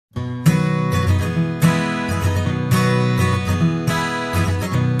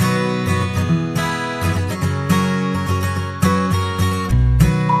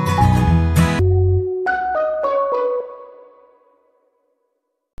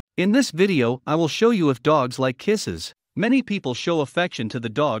In this video, I will show you if dogs like kisses. Many people show affection to the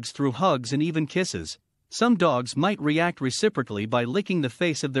dogs through hugs and even kisses. Some dogs might react reciprocally by licking the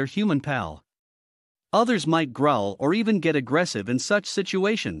face of their human pal. Others might growl or even get aggressive in such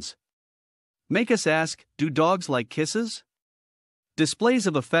situations. Make us ask, do dogs like kisses? Displays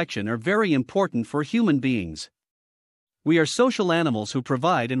of affection are very important for human beings. We are social animals who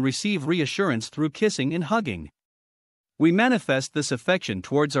provide and receive reassurance through kissing and hugging. We manifest this affection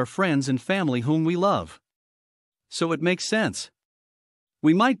towards our friends and family whom we love. So it makes sense.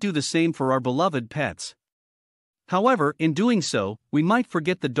 We might do the same for our beloved pets. However, in doing so, we might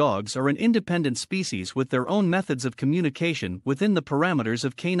forget the dogs are an independent species with their own methods of communication within the parameters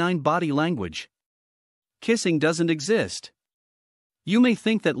of canine body language. Kissing doesn't exist. You may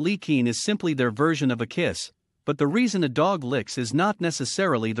think that licking is simply their version of a kiss, but the reason a dog licks is not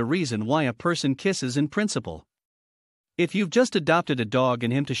necessarily the reason why a person kisses in principle. If you've just adopted a dog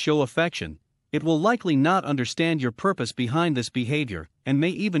and him to show affection, it will likely not understand your purpose behind this behavior and may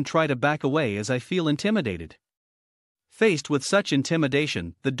even try to back away as I feel intimidated. Faced with such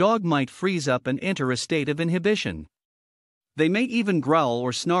intimidation, the dog might freeze up and enter a state of inhibition. They may even growl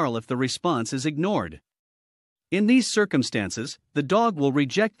or snarl if the response is ignored. In these circumstances, the dog will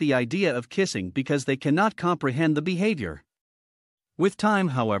reject the idea of kissing because they cannot comprehend the behavior. With time,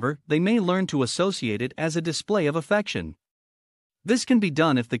 however, they may learn to associate it as a display of affection. This can be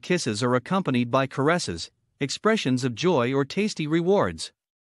done if the kisses are accompanied by caresses, expressions of joy, or tasty rewards.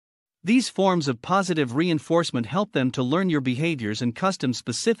 These forms of positive reinforcement help them to learn your behaviors and customs,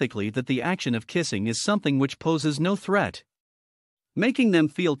 specifically that the action of kissing is something which poses no threat. Making them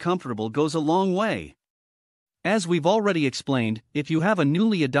feel comfortable goes a long way. As we've already explained, if you have a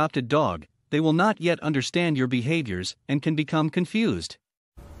newly adopted dog, they will not yet understand your behaviors and can become confused.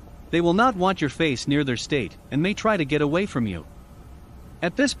 They will not want your face near their state and may try to get away from you.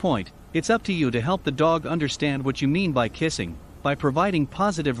 At this point, it's up to you to help the dog understand what you mean by kissing, by providing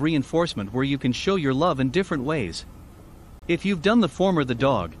positive reinforcement where you can show your love in different ways. If you've done the former, the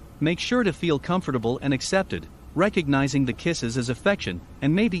dog, make sure to feel comfortable and accepted, recognizing the kisses as affection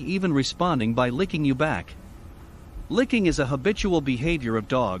and maybe even responding by licking you back. Licking is a habitual behavior of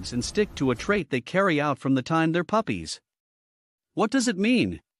dogs and stick to a trait they carry out from the time they're puppies. What does it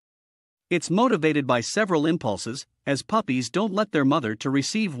mean? It's motivated by several impulses, as puppies don't let their mother to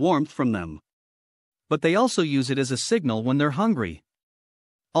receive warmth from them. But they also use it as a signal when they're hungry.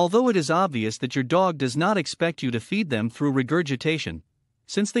 Although it is obvious that your dog does not expect you to feed them through regurgitation,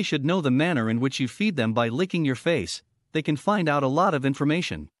 since they should know the manner in which you feed them by licking your face, they can find out a lot of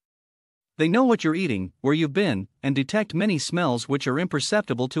information. They know what you're eating, where you've been, and detect many smells which are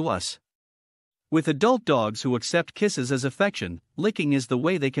imperceptible to us. With adult dogs who accept kisses as affection, licking is the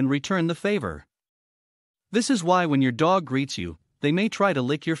way they can return the favor. This is why when your dog greets you, they may try to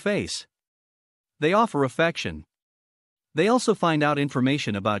lick your face. They offer affection. They also find out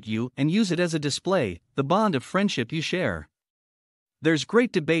information about you and use it as a display, the bond of friendship you share. There's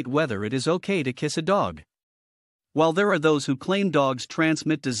great debate whether it is okay to kiss a dog. While there are those who claim dogs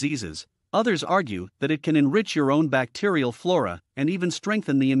transmit diseases, others argue that it can enrich your own bacterial flora and even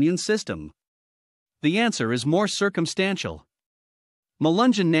strengthen the immune system. The answer is more circumstantial.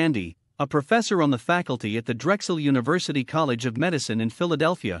 Mulanjan Nandi, a professor on the faculty at the Drexel University College of Medicine in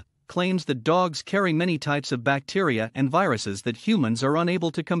Philadelphia, claims that dogs carry many types of bacteria and viruses that humans are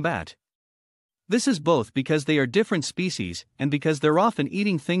unable to combat. This is both because they are different species and because they're often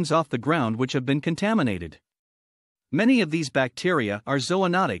eating things off the ground which have been contaminated. Many of these bacteria are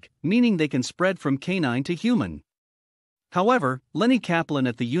zoonotic, meaning they can spread from canine to human. However, Lenny Kaplan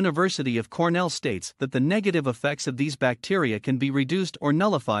at the University of Cornell states that the negative effects of these bacteria can be reduced or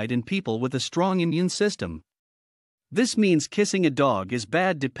nullified in people with a strong immune system. This means kissing a dog is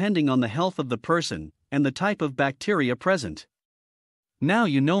bad depending on the health of the person and the type of bacteria present. Now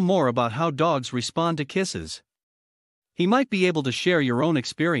you know more about how dogs respond to kisses. He might be able to share your own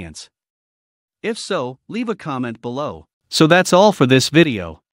experience. If so, leave a comment below. So that's all for this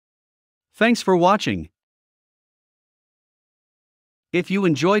video. Thanks for watching. If you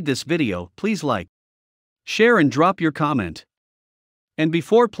enjoyed this video, please like, share and drop your comment. And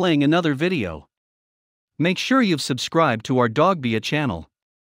before playing another video, make sure you've subscribed to our Dogbia channel.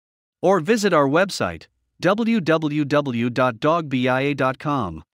 Or visit our website, www.dogbia.com.